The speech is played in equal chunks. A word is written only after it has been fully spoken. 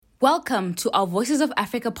Welcome to our Voices of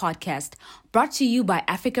Africa podcast, brought to you by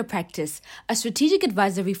Africa Practice, a strategic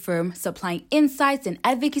advisory firm supplying insights and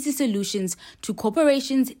advocacy solutions to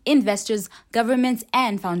corporations, investors, governments,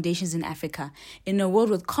 and foundations in Africa. In a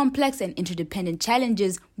world with complex and interdependent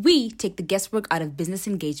challenges, we take the guesswork out of business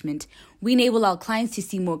engagement. We enable our clients to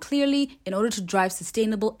see more clearly in order to drive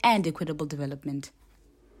sustainable and equitable development.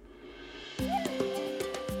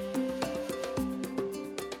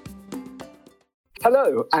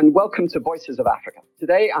 Hello and welcome to Voices of Africa.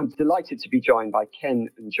 Today I'm delighted to be joined by Ken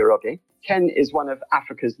Njoroge. Ken is one of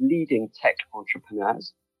Africa's leading tech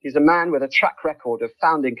entrepreneurs. He's a man with a track record of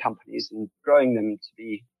founding companies and growing them to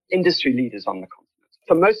be industry leaders on the continent.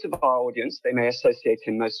 For most of our audience, they may associate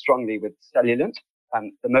him most strongly with Cellulant,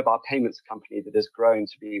 the mobile payments company that has grown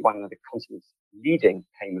to be one of the continent's leading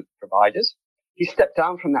payment providers. He stepped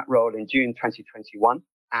down from that role in June 2021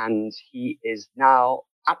 and he is now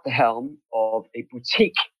at the helm of a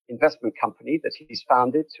boutique investment company that he's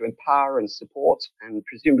founded to empower and support and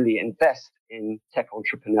presumably invest in tech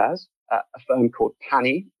entrepreneurs, a firm called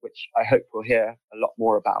PANI, which I hope we'll hear a lot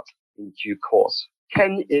more about in due course.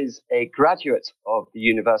 Ken is a graduate of the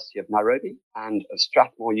University of Nairobi and of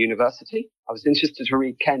Strathmore University. I was interested to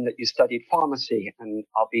read, Ken, that you studied pharmacy, and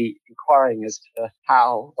I'll be inquiring as to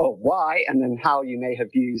how or why, and then how you may have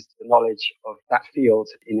used the knowledge of that field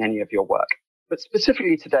in any of your work. But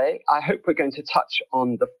specifically today, I hope we're going to touch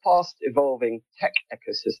on the fast evolving tech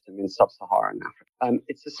ecosystem in sub-Saharan Africa.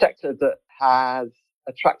 It's a sector that has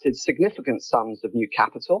attracted significant sums of new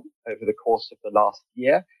capital over the course of the last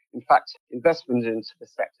year. In fact, investment into the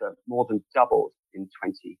sector more than doubled in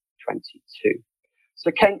 2022. So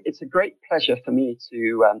Ken, it's a great pleasure for me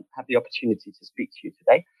to have the opportunity to speak to you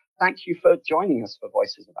today. Thank you for joining us for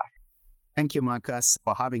Voices of Africa. Thank you, Marcus,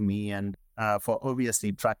 for having me and for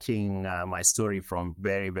obviously tracking my story from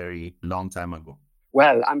very, very long time ago.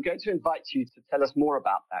 Well, I'm going to invite you to tell us more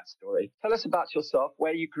about that story. Tell us about yourself,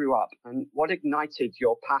 where you grew up, and what ignited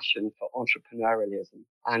your passion for entrepreneurialism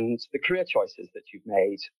and the career choices that you've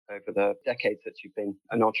made over the decades that you've been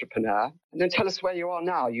an entrepreneur. And then tell us where you are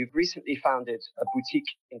now. You've recently founded a boutique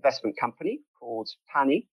investment company called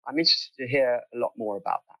PANI. I'm interested to hear a lot more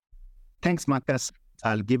about that. Thanks, Marcus.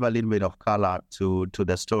 I'll give a little bit of color to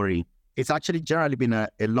the story. It's actually generally been a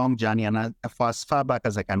long journey, and for as far back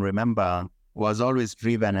as I can remember, was always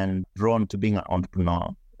driven and drawn to being an entrepreneur.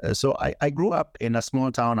 So I grew up in a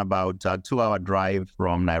small town about a 2-hour drive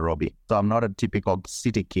from Nairobi. So I'm not a typical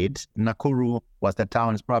city kid. Nakuru was the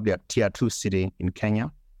town, it's probably a tier 2 city in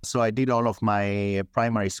Kenya. So I did all of my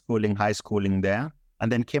primary schooling, high schooling there,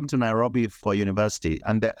 and then came to Nairobi for university.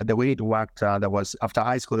 And the way it worked, there was, after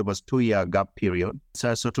high school, there was 2-year gap period.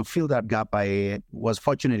 So to fill that gap, I was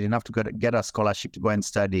fortunate enough to get a scholarship to go and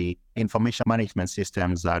study information management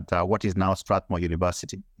systems at what is now Strathmore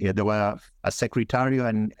University. Yeah, there were a secretarial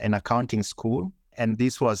and an accounting school. And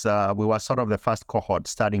this was, we were sort of the first cohort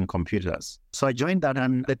studying computers. So I joined that,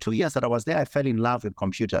 and the 2 years that I was there, I fell in love with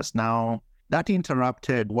computers. Now, that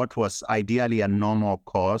interrupted what was ideally a normal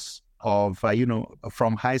course of,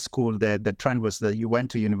 from high school. The trend was that you went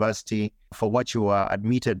to university for what you were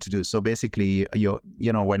admitted to do. So basically,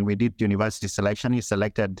 when we did university selection, you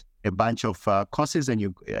selected a bunch of courses, and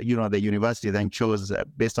the university then chose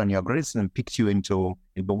based on your grades and picked you into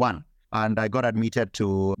one. And I got admitted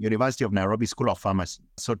to University of Nairobi School of Pharmacy.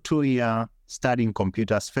 So 2-year studying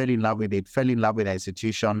computers, fell in love with it, fell in love with the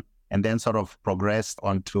institution, and then sort of progressed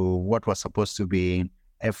onto what was supposed to be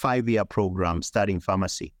a 5-year program studying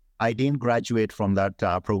pharmacy. I didn't graduate from that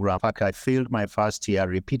program. In fact, I failed my first year,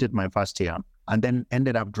 repeated my first year, and then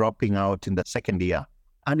ended up dropping out in the second year.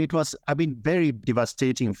 And it was, very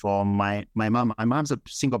devastating for my mom. My mom's a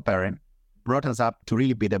single parent, brought us up to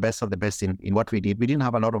really be the best of the best in what we did. We didn't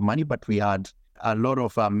have a lot of money, but we had a lot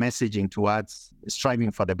of messaging towards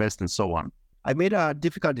striving for the best and so on. I made a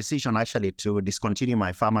difficult decision actually to discontinue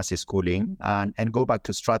my pharmacy schooling and go back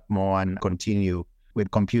to Strathmore and continue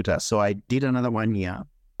with computers. So I did another 1 year.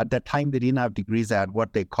 At that time, they didn't have degrees. I had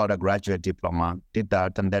what they called a graduate diploma, did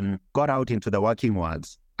that, and then got out into the working world.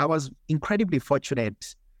 I was incredibly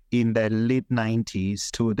fortunate in the late 90s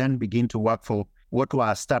to then begin to work for what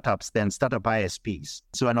were startups, then startup ISPs.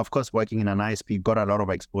 So, and of course, working in an ISP, got a lot of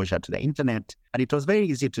exposure to the internet. And it was very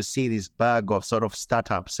easy to see this bag of sort of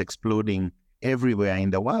startups exploding everywhere in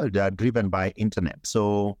the world, driven by internet.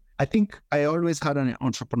 So I think I always had an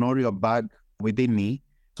entrepreneurial bug within me.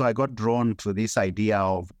 So I got drawn to this idea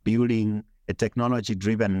of building a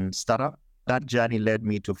technology-driven startup That journey led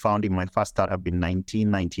me to founding my first startup in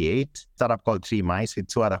 1998, startup called 3 Mice with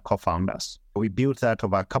two other co-founders. We built that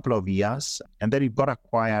over a couple of years, and then it got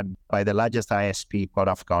acquired by the largest ISP called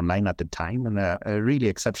Africa Online at the time, and a really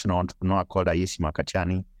exceptional entrepreneur called Ayesi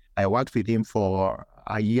Makachani. I worked with him for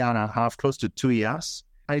a year and a half, close to 2 years.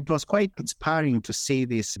 And it was quite inspiring to see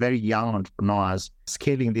these very young entrepreneurs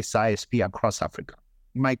scaling this ISP across Africa.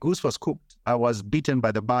 My goose was cooked. I was bitten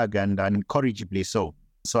by the bug, and incorrigibly so.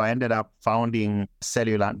 So I ended up founding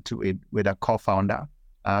Cellulant with a co-founder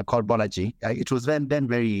called Bolaji. It was then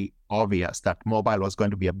very obvious that mobile was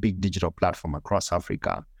going to be a big digital platform across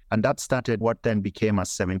Africa. And that started what then became a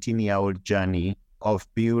 17-year-old journey of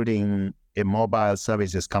building a mobile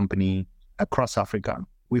services company across Africa.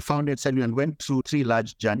 We founded Cellulant, went through 3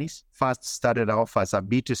 large journeys. First started off as a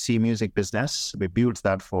B2C music business. We built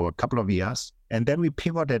that for a couple of years. And then we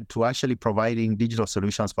pivoted to actually providing digital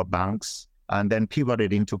solutions for banks, and then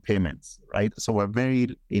pivoted into payments, right? So a very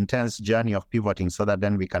intense journey of pivoting so that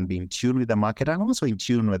then we can be in tune with the market and also in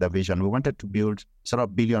tune with the vision. We wanted to build sort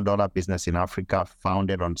of billion-dollar business in Africa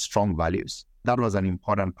founded on strong values. That was an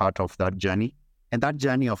important part of that journey. And that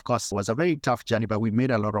journey, of course, was a very tough journey, but we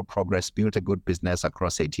made a lot of progress, built a good business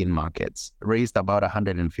across 18 markets, raised about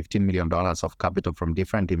 $115 million of capital from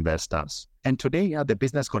different investors. And today, the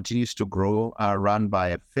business continues to grow, run by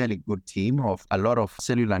a fairly good team of a lot of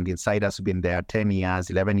Cellulant insiders who've been there 10 years,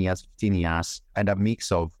 11 years, 15 years, and a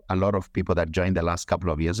mix of a lot of people that joined the last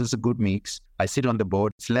couple of years. It's a good mix. I sit on the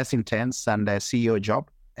board. It's less intense than the CEO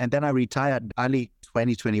job. And then I retired early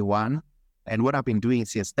 2021. And what I've been doing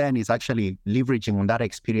since then is actually leveraging on that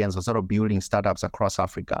experience of sort of building startups across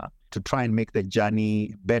Africa to try and make the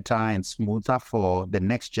journey better and smoother for the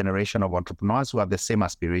next generation of entrepreneurs who have the same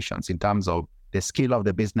aspirations in terms of the skill of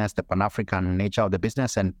the business, the Pan-African nature of the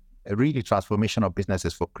business, and really transformation of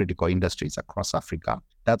businesses for critical industries across Africa.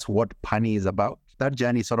 That's what PANI is about. That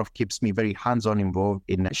journey sort of keeps me very hands-on involved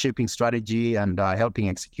in shaping strategy and helping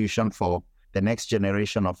execution for the next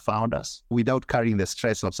generation of founders without carrying the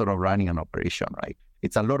stress of sort of running an operation, right?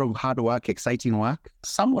 It's a lot of hard work, exciting work,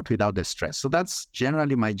 somewhat without the stress. So that's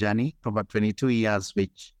generally my journey for about 22 years,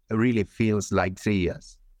 which really feels like 3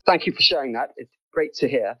 years. Thank you for sharing that. It's great to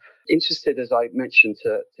hear. Interested, as I mentioned,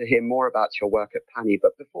 to hear more about your work at PANI.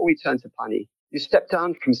 But before we turn to PANI, you stepped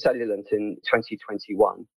down from Cellulant in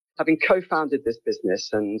 2021. Having co-founded this business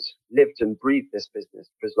and lived and breathed this business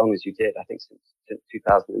for as long as you did, I think since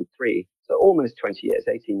 2003, so almost 20 years,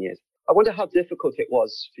 18 years. I wonder how difficult it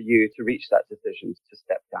was for you to reach that decision to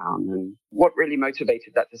step down, and what really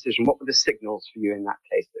motivated that decision? What were the signals for you in that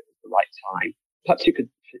case that it was the right time? Perhaps you could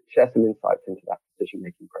share some insights into that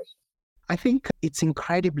decision-making process. I think it's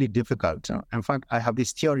incredibly difficult. In fact, I have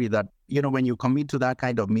this theory that, when you commit to that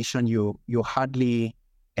kind of mission, you hardly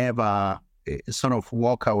ever sort of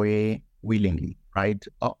walk away willingly, right?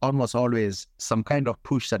 Almost always some kind of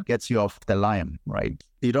push that gets you off the lion, right?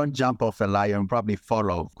 You don't jump off the lion, probably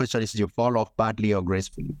fall off. Question is, you fall off badly or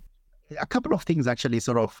gracefully. A couple of things actually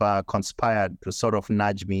sort of conspired to sort of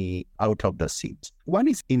nudge me out of the seat. One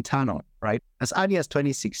is internal, right? As early as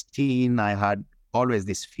 2016, I had always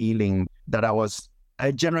this feeling that I was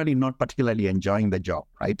generally not particularly enjoying the job,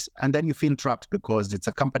 right? And then you feel trapped because it's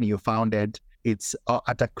a company you founded. It's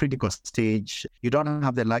at a critical stage. You don't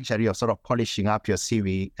have the luxury of sort of polishing up your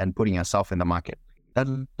CV and putting yourself in the market. That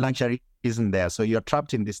luxury isn't there. So you're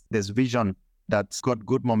trapped in this vision that's got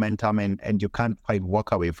good momentum and you can't quite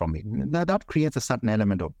walk away from it. That creates a certain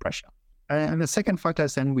element of pressure. And the second factor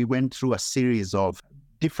is then we went through a series of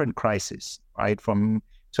different crises, right? From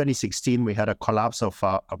 2016, we had a collapse of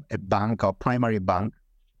a bank, our primary bank.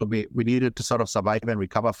 So we needed to sort of survive and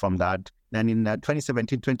recover from that. Then in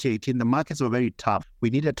 2017, 2018, the markets were very tough. We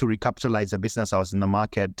needed to recapitalize the business. I was in the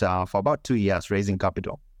market for about 2 years raising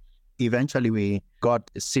capital. Eventually, we got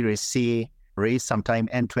Series C raised sometime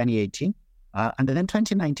in 2018. And then in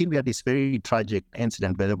 2019, we had this very tragic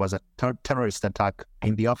incident where there was a terrorist attack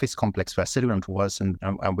in the office complex where Cellulant was, and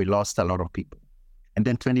we lost a lot of people. And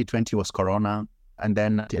then 2020 was Corona. And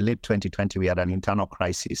then late 2020, we had an internal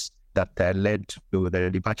crisis that led to the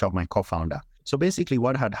departure of my co-founder. So basically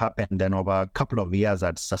what had happened then over a couple of years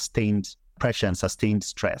had sustained pressure and sustained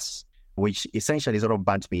stress, which essentially sort of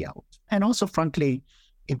burnt me out. And also, frankly,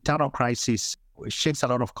 internal crisis shakes a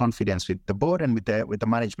lot of confidence with the board and with the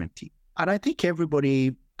management team. And I think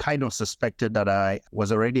everybody kind of suspected that I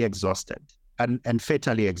was already exhausted and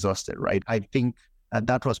fatally exhausted, right? I think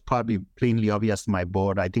that was probably plainly obvious to my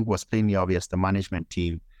board. I think was plainly obvious to the management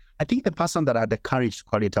team. I think the person that had the courage to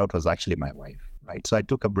call it out was actually my wife, right? So I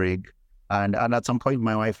took a break. And at some point,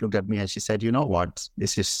 my wife looked at me and she said, you know what?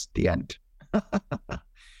 This is the end.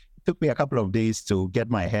 It took me a couple of days to get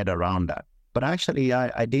my head around that. But actually,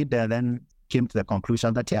 I did then came to the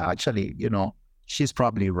conclusion that, yeah, actually, she's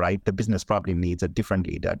probably right. The business probably needs a different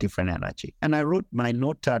leader, different energy. And I wrote my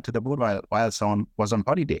note to the board while I was on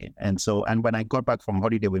holiday. And when I got back from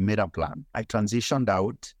holiday, we made a plan. I transitioned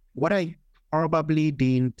out. What I probably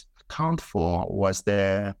didn't account for was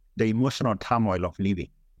the emotional turmoil of leaving.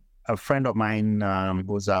 A friend of mine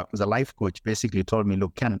who's a life coach basically told me,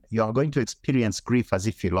 look, Ken, you're going to experience grief as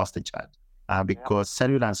if you lost a child because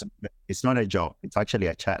cellular is not a job. It's actually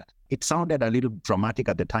a child. It sounded a little dramatic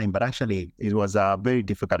at the time, but actually it was a very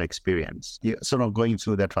difficult experience. You're sort of going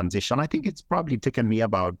through the transition. I think it's probably taken me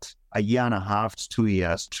about 1.5 years, 2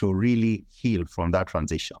 years to really heal from that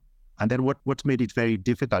transition. And then what made it very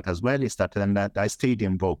difficult as well is that then that I stayed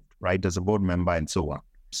involved, right, as a board member and so on.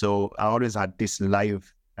 So I always had this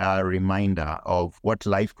live reminder of what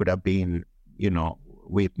life could have been,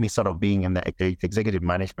 with me sort of being in the executive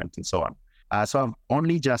management and so on. So I've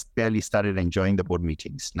only just barely started enjoying the board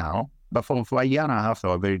meetings now, but for 1.5 years, they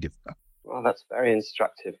were very difficult. Well, that's very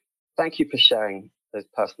instructive. Thank you for sharing those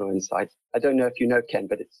personal insights. I don't know if you know, Ken,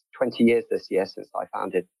 but it's 20 years this year since I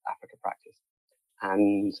founded Africa Practice.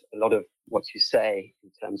 And a lot of what you say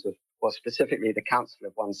in terms of, well, specifically the counsel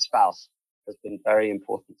of one's spouse has been very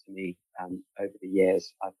important to me over the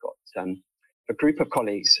years. I've got a group of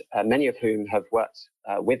colleagues, many of whom have worked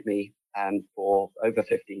with me for over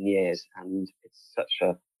 15 years. And it's such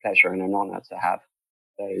a pleasure and an honor to have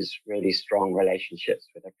those really strong relationships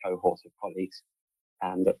with a cohort of colleagues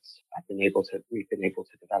that we've been able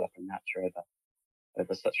to develop and nurture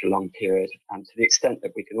over such a long period, and to the extent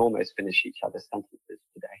that we can almost finish each other's sentences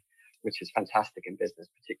today, which is fantastic in business,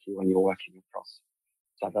 particularly when you're working across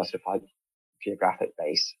diversified geographic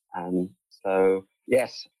base. So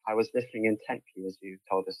yes, I was listening intently as you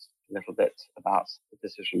told us a little bit about the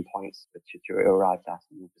decision points that you arrived at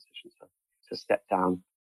and your decision to step down.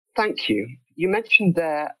 Thank you. You mentioned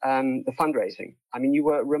there the fundraising. I mean, you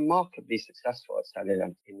were remarkably successful at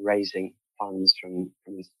Cellular in raising funds from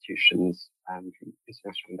institutions and from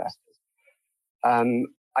international investors.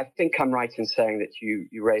 I think I'm right in saying that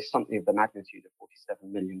you raised something of the magnitude of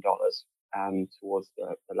 $47 million towards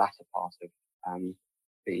the latter part of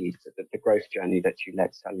the growth journey that you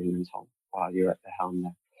led Cellular on while you were at the helm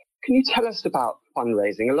there. Can you tell us about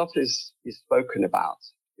fundraising? A lot is spoken about,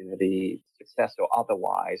 the success or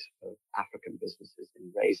otherwise of African businesses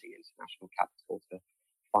in raising international capital to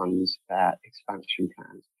fund their expansion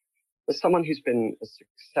plans. As someone who's been as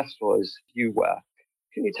successful as you were,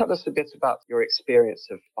 can you tell us a bit about your experience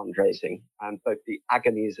of fundraising and both the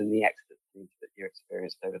agonies and the exits that you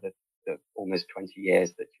experienced over the almost 20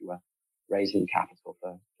 years that you were raising capital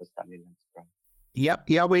for Cellular to grow?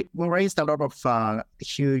 Yeah, we raised a lot of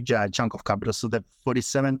huge chunk of capital. So the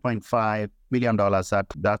 $47.5 million,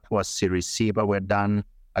 that was Series C, but we're done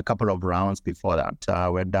a couple of rounds before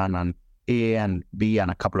that. We're done on A and B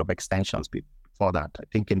and a couple of extensions before that. I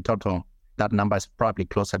think in total, that number is probably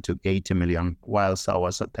closer to 80 million whilst I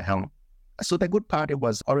was at the helm. So the good part, it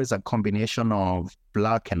was always a combination of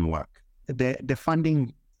luck and work. The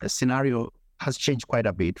funding scenario has changed quite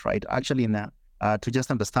a bit, right? Actually, to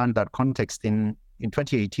just understand that context, in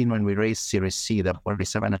 2018, when we raised Series C, the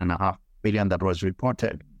 $47.5 billion that was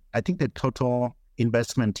reported, I think the total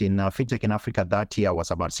investment in fintech in Africa that year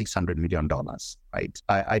was about $600 million, right?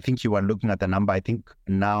 I think you were looking at the number, I think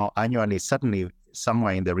now annually, certainly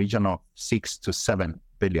somewhere in the region of 6 to 7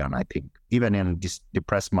 billion, I think, even in this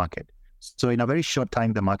depressed market. So in a very short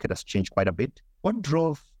time, the market has changed quite a bit. What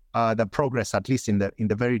drove the progress, at least in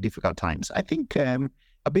the very difficult times? I think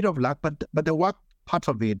a bit of luck, but the work part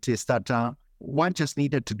of it is that one just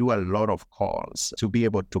needed to do a lot of calls to be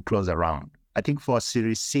able to close a round. I think for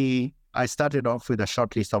Series C, I started off with a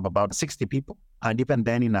short list of about 60 people. And even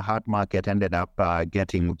then in a hard market, ended up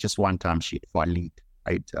getting just one term sheet for a lead,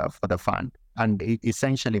 right, for the fund. And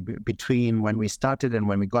essentially between when we started and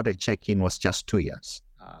when we got a check-in was just 2 years,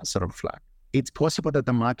 sort of flat. It's possible that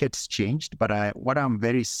the market's changed, but what I'm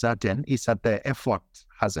very certain is that the effort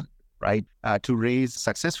hasn't, right? To raise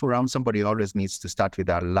successful rounds, somebody always needs to start with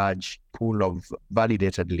a large pool of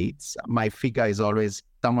validated leads. My figure is always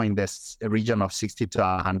somewhere in this region of 60 to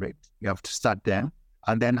 100. You have to start there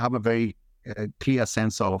and then have a very clear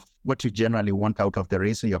sense of what you generally want out of the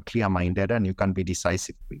race. So you're clear-minded and you can be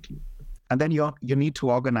decisive quickly. And then you need to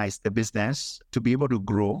organize the business to be able to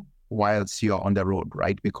grow whilst you're on the road,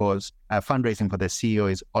 right? Because fundraising for the CEO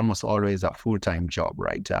is almost always a full-time job,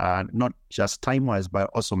 right? Not just time-wise, but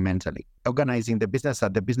also mentally. Organizing the business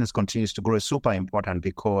that the business continues to grow is super important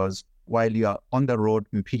because while you're on the road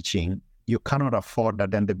and pitching, you cannot afford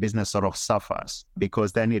that then the business sort of suffers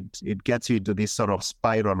because then it gets you into this sort of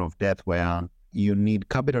spiral of death where you need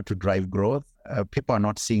capital to drive growth. People are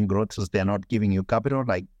not seeing growth, so they're not giving you capital.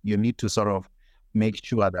 Like, you need to sort of make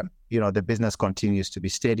sure that, the business continues to be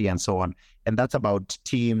steady and so on. And that's about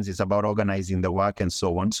teams, it's about organizing the work and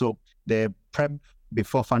so on. So the prep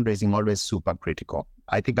before fundraising always super critical.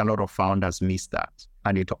 I think a lot of founders miss that,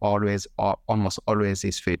 and it almost always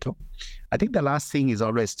is fatal. I think the last thing is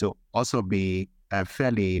always to also be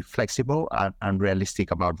fairly flexible and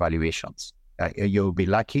realistic about valuations. You'll be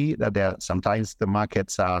lucky that sometimes the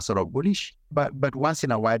markets are sort of bullish, but once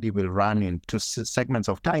in a while you will run into segments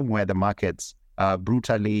of time where the markets are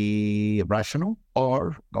brutally rational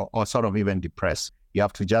or sort of even depressed. You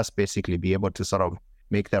have to just basically be able to sort of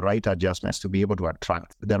make the right adjustments to be able to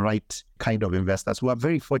attract the right kind of investors. We are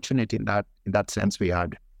very fortunate in that sense. We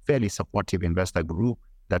had fairly supportive investor group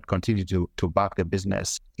that continued to back the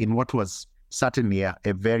business in what was certainly a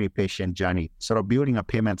very patient journey. Sort of building a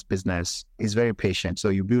payments business is very patient. So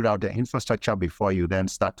you build out the infrastructure before you then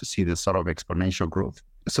start to see this sort of exponential growth.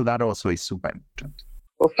 So that also is super important.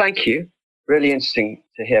 Well, thank you. Really interesting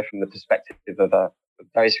to hear from the perspective of a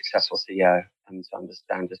very successful CEO and to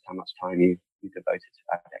understand just how much time you devoted to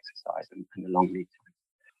that exercise and the long lead time.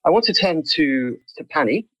 I want to turn to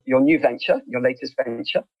PANI, your new venture, your latest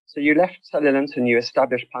venture. So you left Cellulant and you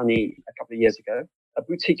established PANI a couple of years ago, a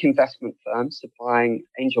boutique investment firm supplying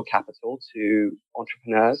angel capital to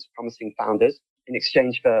entrepreneurs, promising founders in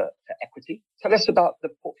exchange for equity. Tell us about the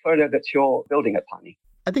portfolio that you're building at PANI.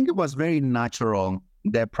 I think it was very natural,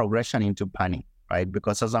 the progression into PANI, right?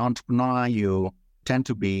 Because as an entrepreneur, you tend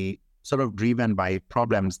to be sort of driven by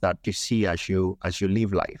problems that you see as you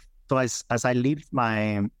live life. So as I lived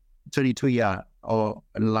my 32-year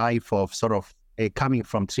life of sort of coming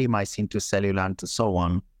from 3 mice into Cellulant and so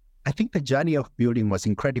on, I think the journey of building was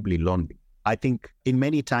incredibly lonely. I think in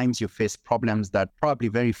many times you face problems that probably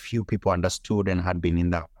very few people understood and had been in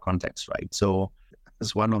that context, right? So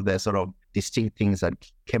it's one of the sort of distinct things that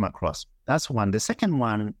came across. That's one. The second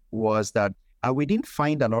one was that we didn't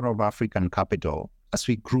find a lot of African capital as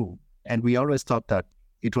we grew. And we always thought that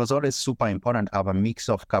it was always super important to have a mix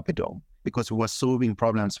of capital because we were solving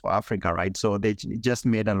problems for Africa, right? So it just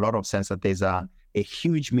made a lot of sense that there's a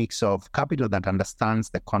huge mix of capital that understands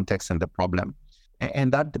the context and the problem.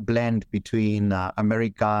 And that blend between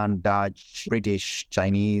American, Dutch, British,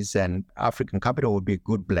 Chinese, and African capital would be a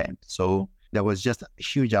good blend. So there was just a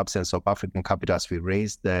huge absence of African capital as we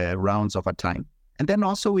raised the rounds over time. And then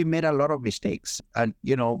also we made a lot of mistakes. And,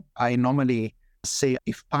 I normally say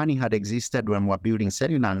if PANI had existed when we're building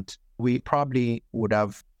Cellulant, we probably would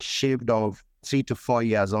have shaved off 3 to 4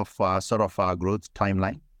 years of sort of our growth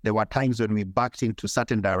timeline. There were times when we backed into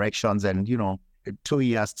certain directions and, 2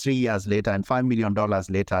 years, 3 years later and $5 million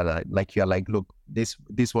later, like you're like, look, this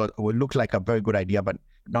will look like a very good idea, but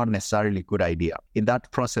not necessarily good idea. In that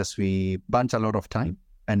process, we burnt a lot of time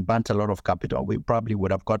and burnt a lot of capital. We probably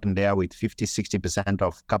would have gotten there with 50, 60%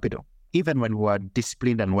 of capital, even when we were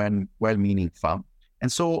disciplined and well-meaning firm.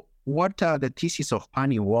 And so what the thesis of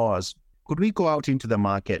PANI was, could we go out into the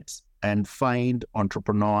markets and find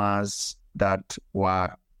entrepreneurs that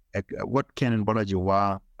were what Ken Njoroge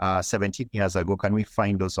were 17 years ago? Can we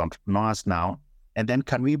find those entrepreneurs now? And then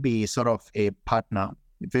can we be sort of a partner,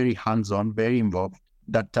 very hands-on, very involved,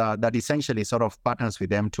 that essentially sort of partners with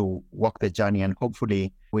them to walk the journey, and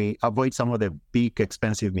hopefully we avoid some of the big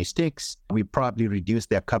expensive mistakes. We probably reduce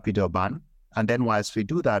their capital burn. And then whilst we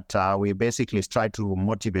do that, we basically try to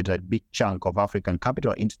motivate a big chunk of African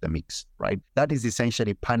capital into the mix, right? That is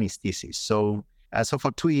essentially PANI's thesis. So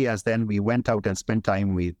for 2 years, then we went out and spent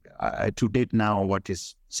time with, to date now, what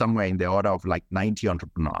is somewhere in the order of like 90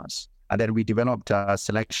 entrepreneurs. And then we developed a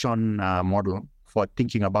selection model for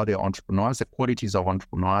thinking about the entrepreneurs, the qualities of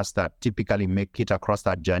entrepreneurs that typically make it across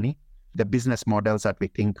that journey, the business models that we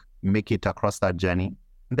think make it across that journey,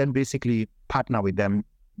 and then basically partner with them.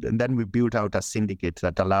 And then we built out a syndicate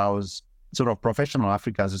that allows sort of professional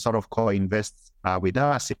Africans to sort of co-invest with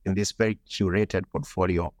us in this very curated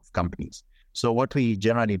portfolio of companies. So what we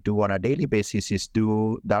generally do on a daily basis is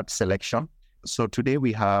do that selection. So today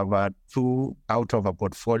we have 2 out of a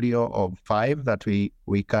portfolio of 5 that we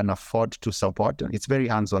can afford to support. It's very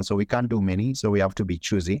hands-on, so we can't do many, so we have to be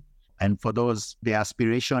choosy. And for those, the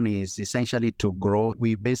aspiration is essentially to grow.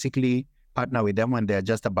 We basically partner with them when they're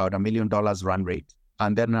just about $1 million run rate.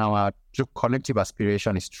 And then our collective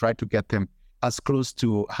aspiration is try to get them as close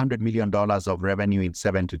to $100 million of revenue in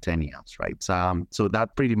 7 to 10 years, right? So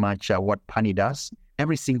that's pretty much what PANI does.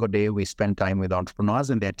 Every single day we spend time with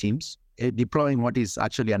entrepreneurs and their teams, deploying what is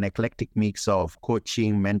actually an eclectic mix of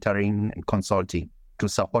coaching, mentoring, and consulting to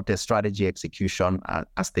support their strategy execution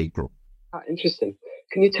as they grow. Interesting.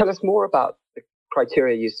 Can you tell us more about the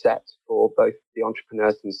criteria you set for both the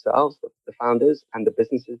entrepreneurs themselves, the founders, and the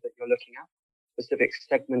businesses that you're looking at? Specific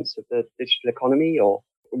segments of the digital economy, or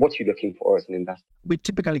what are you looking for as an investor? We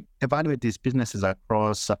typically evaluate these businesses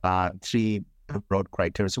across three broad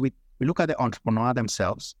criteria. So we look at the entrepreneur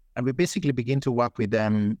themselves, and we basically begin to work with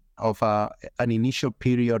them of an initial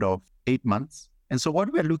period of 8 months. And so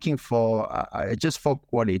what we're looking for are just 4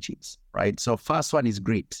 qualities, right? So first one is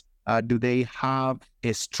grit. Do they have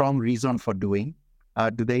a strong reason for doing?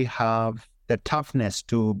 Do they have the toughness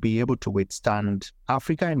to be able to withstand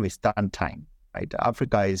Africa and withstand time, right?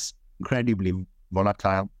 Africa is incredibly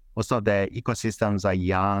volatile. Most of the ecosystems are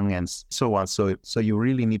young and so on. So you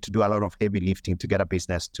really need to do a lot of heavy lifting to get a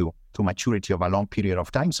business to maturity over a long period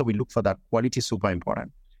of time. So we look for that quality, super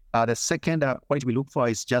important. The second quality we look for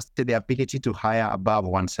is just the ability to hire above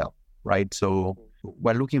oneself, right? So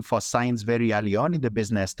we're looking for signs very early on in the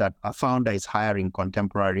business that a founder is hiring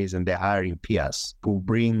contemporaries and they're hiring peers who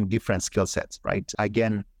bring different skill sets, right?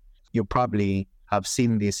 Again, you probably have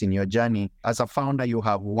seen this in your journey. As a founder, you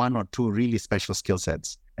have 1 or 2 really special skill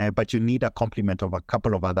sets, but you need a complement of a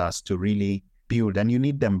couple of others to really build, and you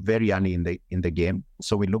need them very early in the game.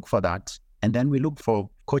 So we look for that. And then we look for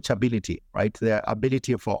coachability, right? The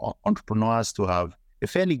ability for entrepreneurs to have a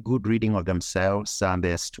fairly good reading of themselves and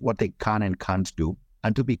what they can and can't do,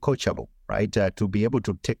 and to be coachable, right? To be able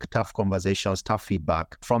to take tough conversations, tough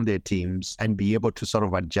feedback from their teams, and be able to sort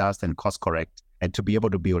of adjust and course correct, and to be able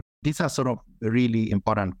to build. These are sort of really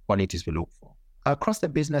important qualities we look for. Across the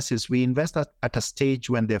businesses, we invest at a stage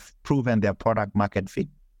when they've proven their product market fit.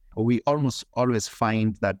 We almost always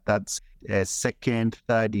find that that's a second,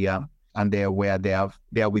 third year, and they are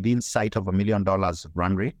within sight of $1 million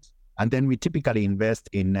run rate. And then we typically invest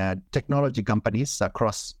in technology companies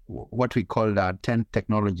across what we call 10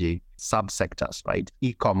 technology subsectors, right?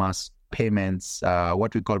 E-commerce, payments,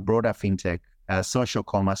 what we call broader fintech, social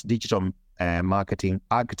commerce, digital marketing,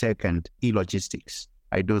 agtech, and e-logistics.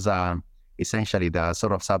 Right? Those are essentially the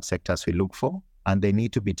sort of subsectors we look for, and they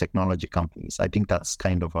need to be technology companies. I think that's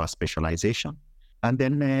kind of our specialization. And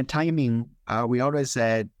then timing, we always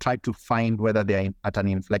try to find whether they're at an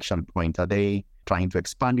inflection point. Are they trying to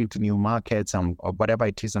expand into new markets or whatever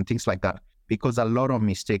it is and things like that? Because a lot of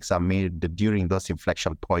mistakes are made during those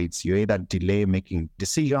inflection points. You either delay making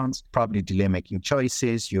decisions, probably delay making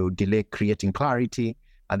choices, you delay creating clarity,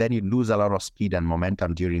 and then you lose a lot of speed and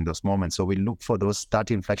momentum during those moments. So we look for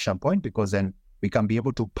that inflection point, because then we can be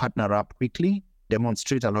able to partner up quickly,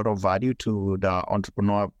 demonstrate a lot of value to the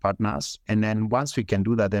entrepreneur partners. And then once we can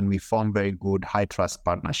do that, then we form very good high trust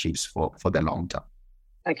partnerships for the long term.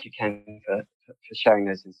 Thank you, Ken, for sharing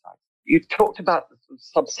those insights. You talked about the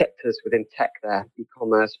subsectors within tech there: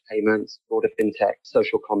 e-commerce, payments, broader fintech,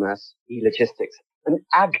 social commerce, e-logistics, and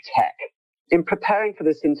ag tech. In preparing for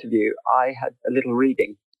this interview, I had a little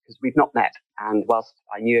reading, because we've not met. And whilst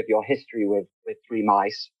I knew of your history with 3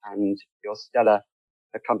 Mice and your stellar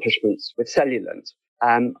accomplishments with Cellulant,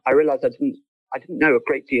 I realized I didn't know a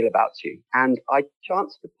great deal about you. And I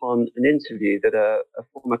chanced upon an interview that a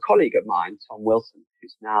former colleague of mine, Tom Wilson,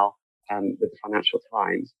 who's now with the Financial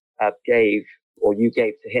Times, gave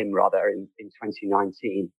to him rather in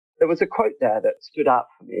 2019. There was a quote there that stood out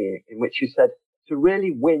for me, in which you said, to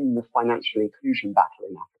really win the financial inclusion battle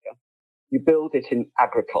in Africa, you build it in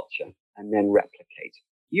agriculture and then replicate.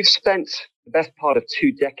 You've spent the best part of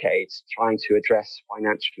 2 decades trying to address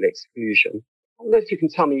financial exclusion. I wonder if you can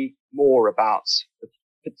tell me more about the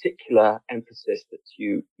particular emphasis that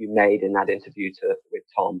you made in that interview with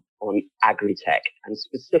Tom on agri-tech, and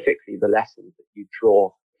specifically the lessons that you draw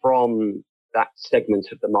from that segment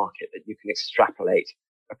of the market that you can extrapolate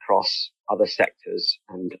across other sectors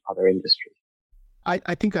and other industries.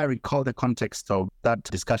 I think I recall the context of that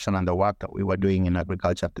discussion and the work that we were doing in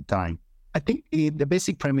agriculture at the time. I think the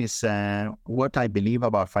basic premise, what I believe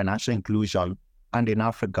about financial inclusion and in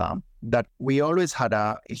Africa, that we always had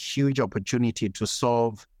a huge opportunity to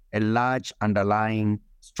solve a large underlying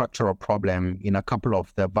structural problem in a couple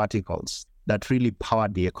of the verticals that really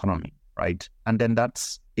powered the economy, right? And then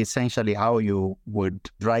that's essentially how you would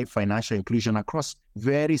drive financial inclusion across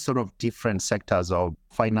very sort of different sectors of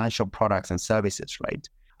financial products and services, right?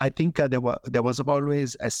 I think there was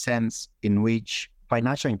always a sense in which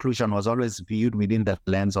financial inclusion was always viewed within the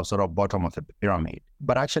lens of sort of bottom of the pyramid.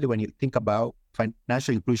 But actually, when you think about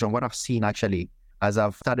financial inclusion, what I've seen actually, as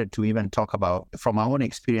I've started to even talk about from my own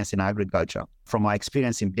experience in agriculture, from my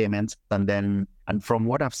experience in payments, and from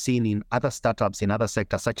what I've seen in other startups in other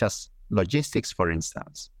sectors, such as logistics, for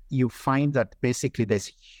instance, you find that basically there's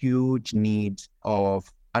huge needs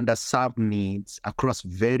of underserved needs across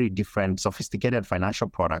very different sophisticated financial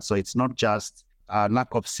products. So it's not just lack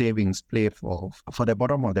of savings play for the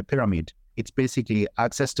bottom of the pyramid. It's basically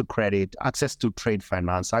access to credit, access to trade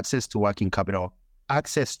finance, access to working capital,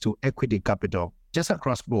 access to equity capital, just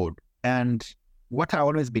across board. And what I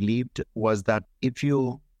always believed was that if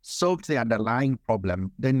you solved the underlying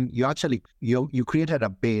problem, then you created a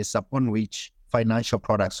base upon which financial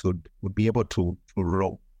products would be able to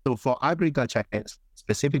roll. So for agriculture,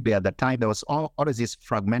 specifically at the time, there was always this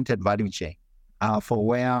fragmented value chain for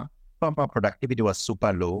where farmer productivity was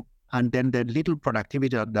super low. And then the little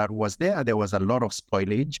productivity that was there was a lot of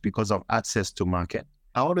spoilage because of access to market.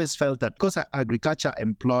 I always felt that because agriculture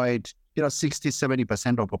employed 60,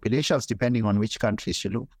 70% of populations, depending on which countries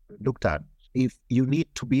you looked at, if you need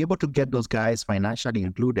to be able to get those guys financially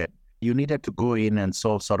included, you needed to go in and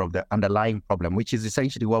solve sort of the underlying problem, which is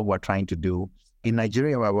essentially what we're trying to do in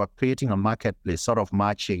Nigeria, where we're creating a marketplace sort of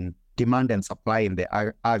matching demand and supply in the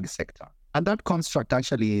ag sector. And that construct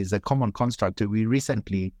actually is a common construct we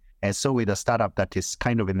recently saw with a startup that is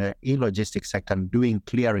kind of in the e-logistics sector doing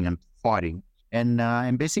clearing and forwarding.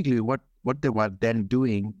 And basically what they were then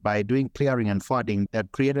doing by doing clearing and forwarding,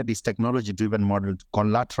 that created this technology-driven model to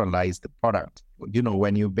collateralize the product.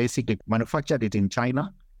 When you basically manufactured it in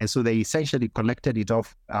China, and so they essentially collected it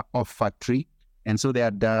off factory. And so they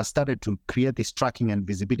had started to create this tracking and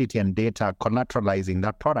visibility and data collateralizing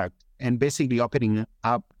that product and basically opening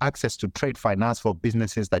up access to trade finance for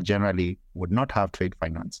businesses that generally would not have trade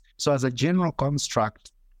finance. So as a general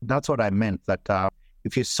construct, that's what I meant, that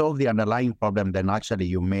if you solve the underlying problem, then actually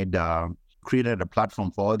you created a platform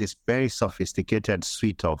for all this very sophisticated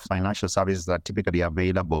suite of financial services that are typically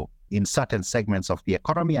available in certain segments of the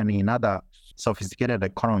economy, and in other sophisticated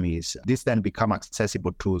economies, this then become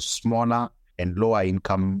accessible to smaller and lower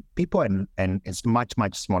income people and it's much,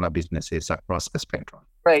 much smaller businesses across the spectrum.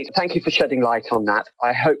 Great. Thank you for shedding light on that.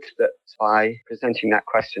 I hope that by presenting that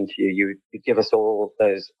question to you, you give us all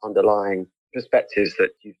those underlying perspectives that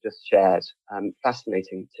you've just shared.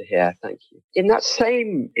 Fascinating to hear. Thank you. In that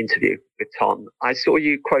same interview with Tom, I saw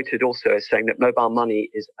you quoted also as saying that mobile money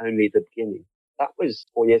is only the beginning. That was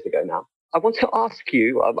 4 years ago now. I wanted to ask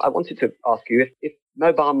you if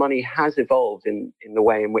mobile money has evolved in the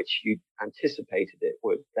way in which you anticipated it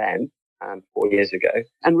would then, 4 years ago,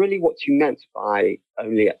 and really what you meant by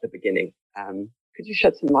only at the beginning. Could you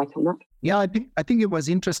shed some light on that? Yeah, I think it was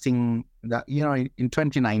interesting that, in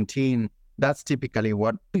 2019, that's typically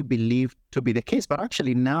what we believe to be the case. But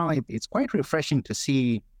actually now it's quite refreshing to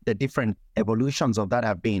see the different evolutions of that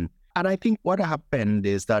have been. And I think what happened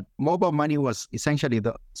is that mobile money was essentially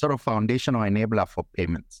the sort of foundational enabler for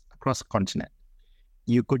payments across the continent.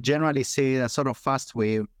 You could generally say the sort of first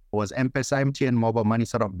wave was M-Pesa, MTN mobile money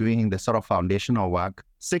sort of doing the sort of foundational work.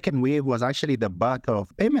 Second wave was actually the birth of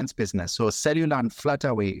payments business. So Cellular and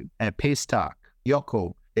Flutterwave, Paystack,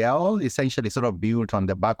 Yoko, they are all essentially sort of built on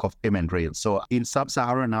the back of payment rails. So in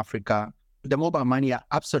sub-Saharan Africa, the mobile money are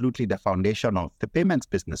absolutely the foundation of the payments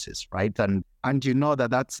businesses, right? And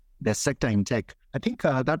that's the sector in tech. I think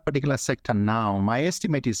that particular sector now, my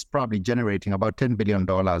estimate is probably generating about $10 billion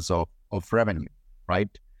of revenue, right?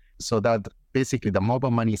 So that basically the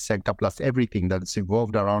mobile money sector plus everything that's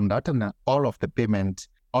involved around that and all of the payment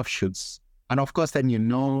offshoots. And of course,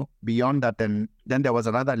 then beyond that, then there was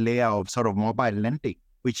another layer of sort of mobile lending,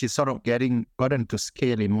 which is sort of gotten to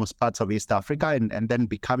scale in most parts of East Africa and then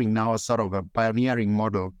becoming now sort of a pioneering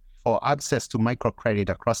model for access to microcredit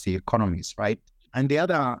across the economies, right? And the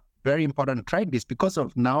other very important trend is because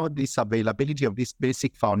of now this availability of these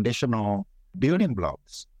basic foundational building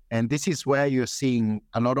blocks. And this is where you're seeing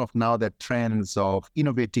a lot of now the trends of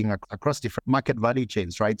innovating across different market value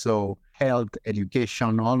chains, right? So health,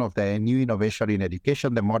 education, all of the new innovation in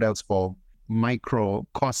education, the models for micro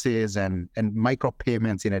courses and micro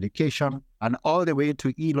payments in education, and all the way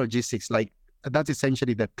to e-logistics. Like that's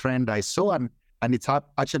essentially the trend I saw, and it's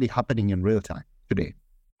actually happening in real time today.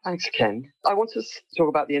 Thanks, Ken. I want to talk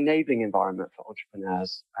about the enabling environment for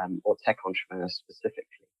entrepreneurs or tech entrepreneurs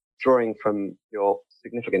specifically, drawing from your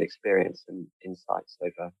significant experience and insights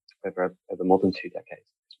over more than 2 decades.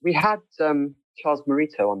 We had Charles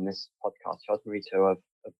Marito on this podcast, Charles Marito of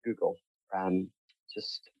Google,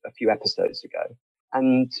 just a few episodes ago.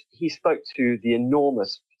 And he spoke to the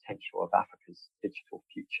enormous potential of Africa's digital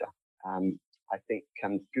future. I think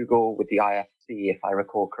Google with the IFC, if I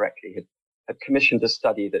recall correctly, had commissioned a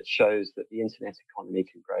study that shows that the internet economy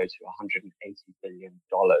can grow to $180 billion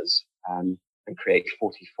and create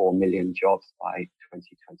 44 million jobs by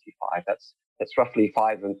 2025. That's roughly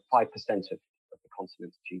 5% of the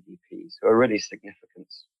continent's GDP. So a really significant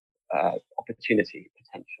opportunity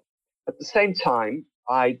potential. At the same time,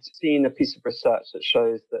 I'd seen a piece of research that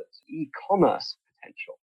shows that e-commerce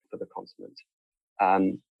potential for the continent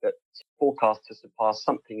that's forecast to surpass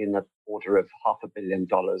something in the order of $500 million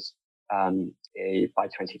by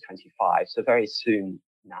 2025. So very soon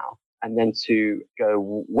now. And then to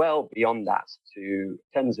go well beyond that to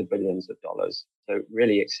tens of billions of dollars. So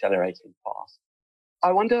really accelerating fast.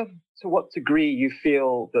 I wonder to what degree you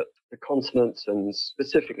feel that the continent and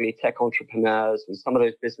specifically tech entrepreneurs and some of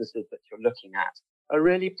those businesses that you're looking at are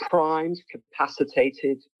really primed,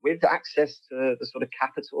 capacitated with access to the sort of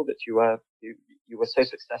capital that you were so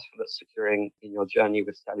successful at securing in your journey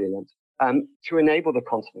with Cellulant, to enable the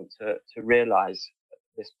continent to realize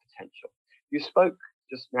this potential. You spoke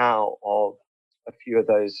just now of a few of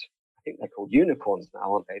those, I think they're called unicorns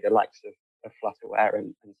now, aren't they? The likes of Flutterware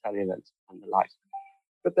and Cellulant and the likes.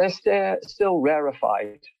 But they're still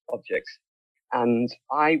rarefied objects. And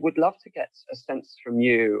I would love to get a sense from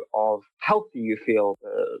you of how healthy you feel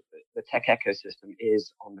the tech ecosystem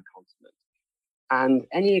is on the continent. And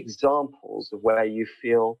any examples of where you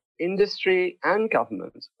feel industry and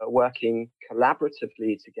government are working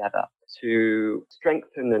collaboratively together to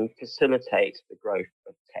strengthen and facilitate the growth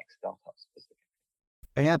of tech startups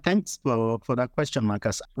specifically. Yeah, thanks for that question,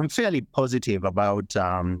 Marcus. I'm fairly positive about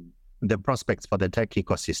the prospects for the tech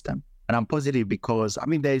ecosystem. And I'm positive because,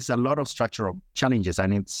 there's a lot of structural challenges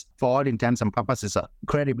and it's, for all intents and purposes, an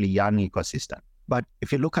incredibly young ecosystem. But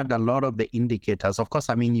if you look at a lot of the indicators, of course,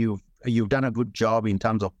 you've done a good job in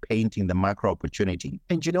terms of painting the macro opportunity.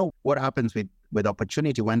 And you know what happens with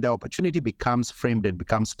opportunity? When the opportunity becomes framed, it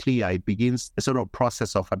becomes clear, it begins a sort of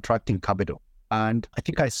process of attracting capital. And I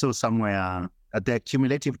think I saw somewhere the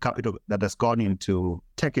cumulative capital that has gone into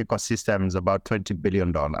tech ecosystems about $20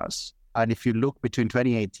 billion. And if you look between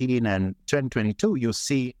 2018 and 2022, you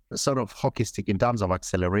see a sort of hockey stick in terms of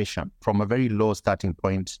acceleration from a very low starting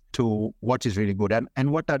point to what is really good.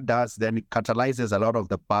 And what that does, then it catalyzes a lot of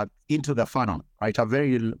the path into the funnel, right? A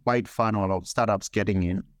very wide funnel of startups getting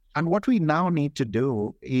in. And what we now need to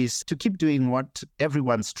do is to keep doing what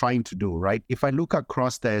everyone's trying to do, right? If I look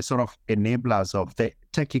across the sort of enablers of the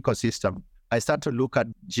tech ecosystem, I start to look at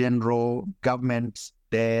general government,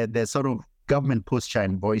 the sort of government posture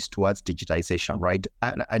and voice towards digitization, right?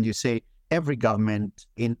 And you say every government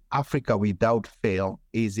in Africa without fail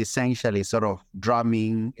is essentially sort of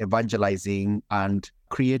drumming, evangelizing, and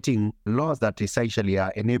creating laws that essentially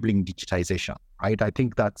are enabling digitization, right? I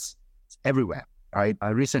think that's everywhere, right? I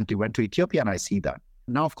recently went to Ethiopia and I see that.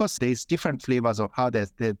 Now, of course, there's different flavors of how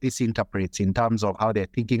this interprets in terms of how they're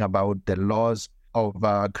thinking about the laws of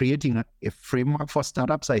creating a framework for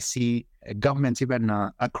startups. I see governments even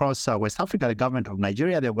across West Africa, the government of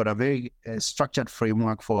Nigeria, they've got a very structured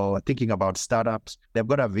framework for thinking about startups. They've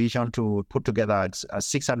got a vision to put together a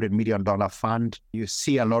 $600 million fund. You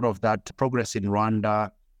see a lot of that progress in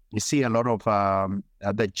Rwanda. You see a lot of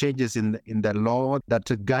the changes in the law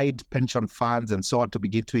that guide pension funds and so on to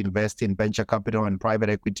begin to invest in venture capital and private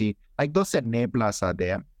equity. Like those enablers are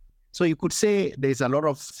there. So you could say there's a lot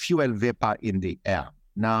of fuel vapor in the air.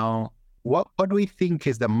 Now, what do we think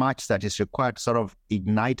is the match that is required to sort of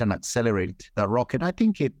ignite and accelerate the rocket? I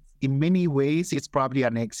think in many ways, it's probably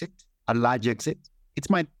an exit, a large exit. It's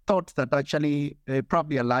my thought that actually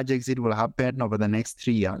probably a large exit will happen over the next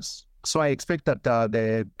 3 years. So I expect that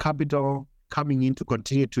the capital coming in to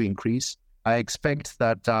continue to increase. I expect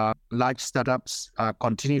that large startups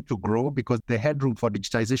continue to grow because the headroom for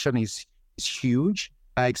digitization is huge.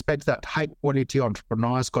 I expect that high-quality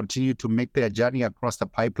entrepreneurs continue to make their journey across the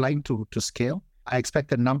pipeline to scale. I expect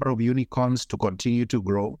the number of unicorns to continue to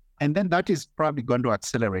grow. And then that is probably going to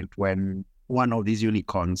accelerate when one of these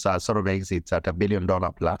unicorns sort of exits at $1 billion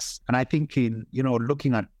plus. And I think in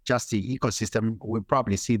looking at just the ecosystem, we'll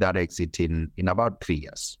probably see that exit in about 3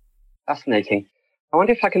 years. Fascinating. I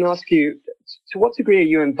wonder if I can ask you, to what degree are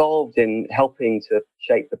you involved in helping to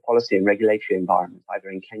shape the policy and regulatory environment, either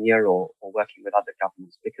in Kenya or working with other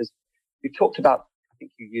governments? Because you talked about, I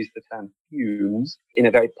think you used the term fumes in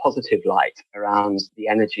a very positive light around the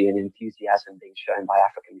energy and enthusiasm being shown by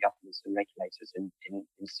African governments and regulators in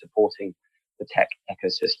supporting the tech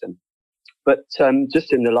ecosystem. But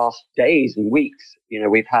just in the last days and weeks,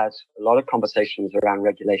 we've had a lot of conversations around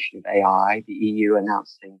regulation of AI, the EU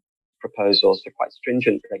announcing proposals for quite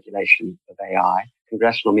stringent regulation of AI,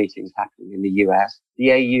 congressional meetings happening in the US,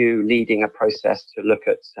 the AU leading a process to look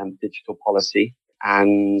at digital policy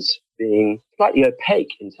and being slightly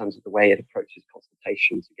opaque in terms of the way it approaches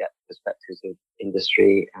consultation to get perspectives of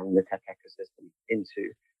industry and the tech ecosystem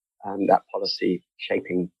into that policy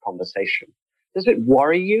shaping conversation. Does it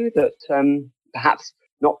worry you that perhaps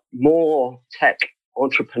not more tech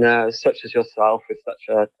entrepreneurs such as yourself with such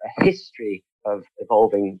a history of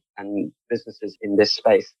evolving and businesses in this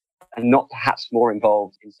space and not perhaps more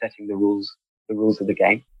involved in setting the rules the rules of the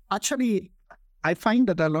game? Actually, I find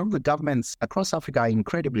that a lot of the governments across Africa are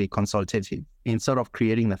incredibly consultative in sort of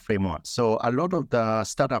creating the framework. So a lot of the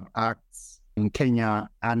startup acts in Kenya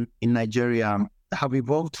and in Nigeria have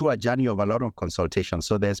evolved through a journey of a lot of consultation.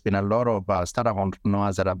 So there's been a lot of startup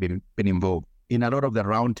entrepreneurs that have been involved in a lot of the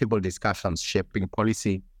roundtable discussions shaping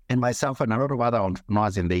policy. And myself and a lot of other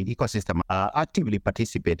entrepreneurs in the ecosystem actively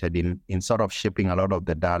participated in sort of shaping a lot of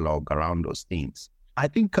the dialogue around those things. I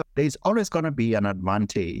think there's always going to be an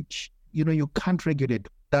advantage. You can't regulate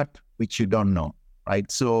that which you don't know,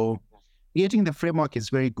 right? So creating the framework is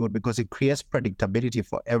very good because it creates predictability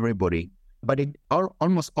for everybody, but it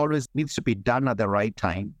almost always needs to be done at the right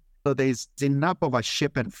time. So there's enough of a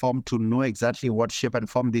shape and form to know exactly what shape and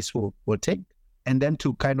form this will take, and then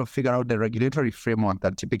to kind of figure out the regulatory framework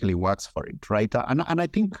that typically works for it, right? And I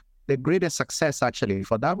think the greatest success actually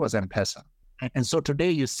for that was M-Pesa. And so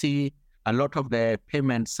today you see a lot of the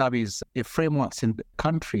payment service frameworks in the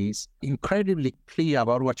countries incredibly clear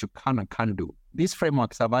about what you can and can't do. These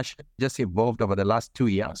frameworks have actually just evolved over the last 2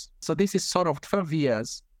 years. So this is sort of 12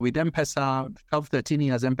 years with M-Pesa, 12, 13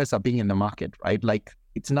 years M-Pesa being in the market, right? Like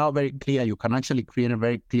it's now very clear. You can actually create a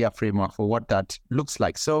very clear framework for what that looks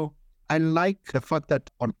like. So I like the fact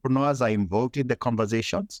that entrepreneurs are involved in the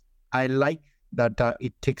conversations. I like that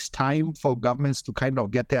it takes time for governments to kind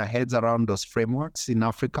of get their heads around those frameworks in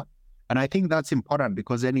Africa. And I think that's important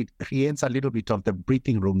because then it creates a little bit of the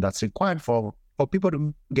breathing room that's required for people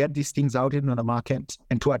to get these things out into the market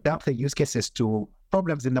and to adapt the use cases to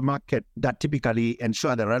problems in the market that typically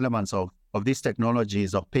ensure the relevance of these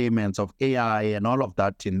technologies, of payments, of AI, and all of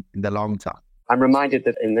that in the long term. I'm reminded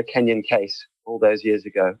that in the Kenyan case, all those years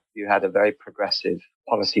ago, you had a very progressive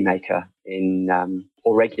policymaker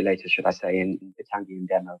or regulator, should I say, in Itangi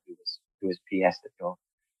Ndemo, who was PS at your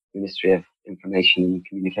Ministry of Information and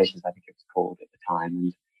Communications, I think it was called at the time,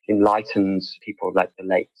 and enlightened people like the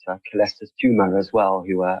late Calestus Juma as well,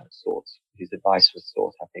 whose advice was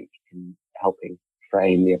sought, I think, in helping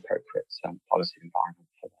frame the appropriate policy environment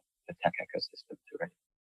for the tech ecosystem to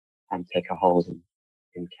really take a hold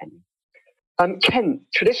in Kenya. Ken,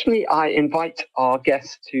 traditionally I invite our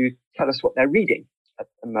guests to tell us what they're reading at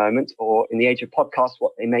the moment, or in the age of podcasts,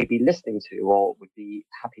 what they may be listening to or would be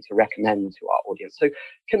happy to recommend to our audience. So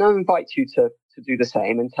can I invite you to do the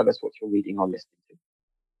same and tell us what you're reading or listening to?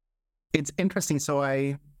 It's interesting. So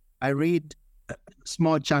I read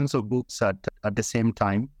small chunks of books at the same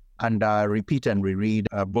time, and repeat and reread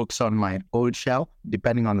books on my old shelf,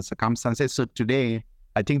 depending on the circumstances. So today,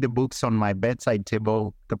 I think the books on my bedside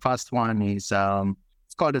table, the first one is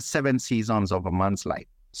it's called The 7 Seasons of a Man's Life.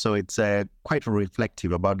 So it's quite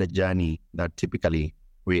reflective about the journey that typically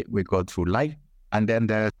we go through life. And then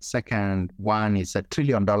the second one is A $1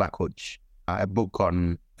 Trillion Coach, a book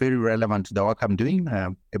on very relevant to the work I'm doing,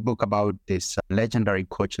 a book about this legendary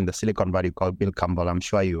coach in the Silicon Valley called Bill Campbell. I'm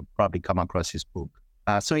sure you probably come across his book.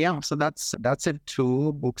 So that's it.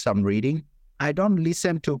 2 books I'm reading. I don't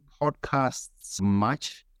listen to podcasts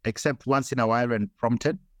much, except once in a while when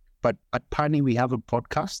prompted. But at PANI, we have a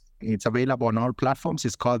podcast. It's available on all platforms.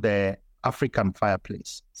 It's called the African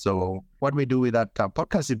Fireplace. So what we do with that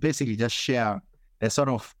podcast is basically just share the sort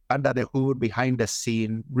of under the hood, behind the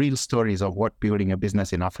scene, real stories of what building a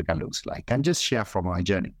business in Africa looks like, and just share from our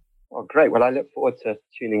journey. Oh, great. Well, I look forward to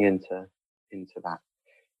tuning into that.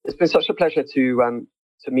 It's been such a pleasure to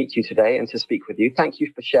meet you today and to speak with you. Thank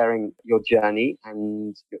you for sharing your journey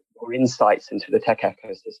and your insights into the tech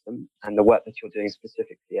ecosystem and the work that you're doing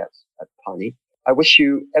specifically at PANI. I wish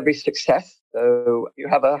you every success. So you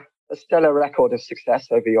have a stellar record of success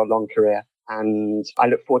over your long career. And I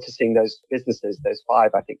look forward to seeing those businesses, those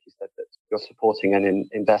 5, I think you said, that you're supporting and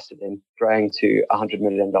invested in, growing to $100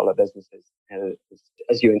 million businesses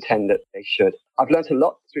as you intend that they should. I've learned a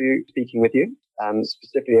lot through speaking with you,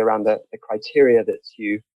 specifically around the criteria that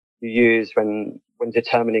you use when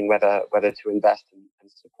determining whether to invest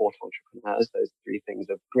and support entrepreneurs. Those 3 things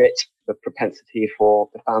of grit, the propensity for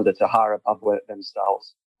the founder to hire above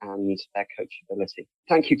themselves, and their coachability.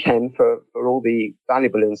 Thank you, Ken, for all the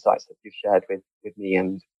valuable insights that you've shared with me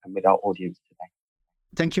and with our audience today.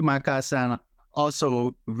 Thank you, Marcus, and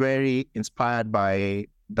also very inspired by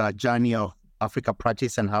the journey of Africa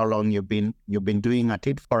Practice and how long you've been doing at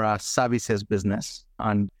it for our services business.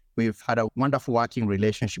 And we've had a wonderful working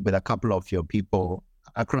relationship with a couple of your people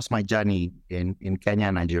across my journey in Kenya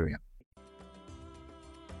and Nigeria.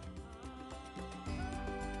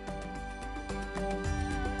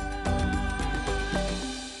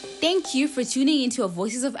 Thank you for tuning into a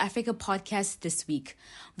Voices of Africa podcast this week.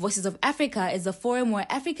 Voices of Africa is a forum where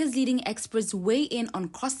Africa's leading experts weigh in on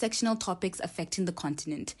cross-sectional topics affecting the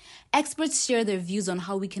continent. Experts share their views on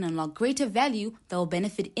how we can unlock greater value that will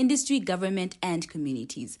benefit industry, government, and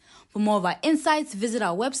communities. For more of our insights, visit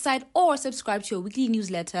our website or subscribe to our weekly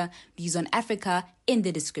newsletter, Views on Africa, in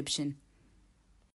the description.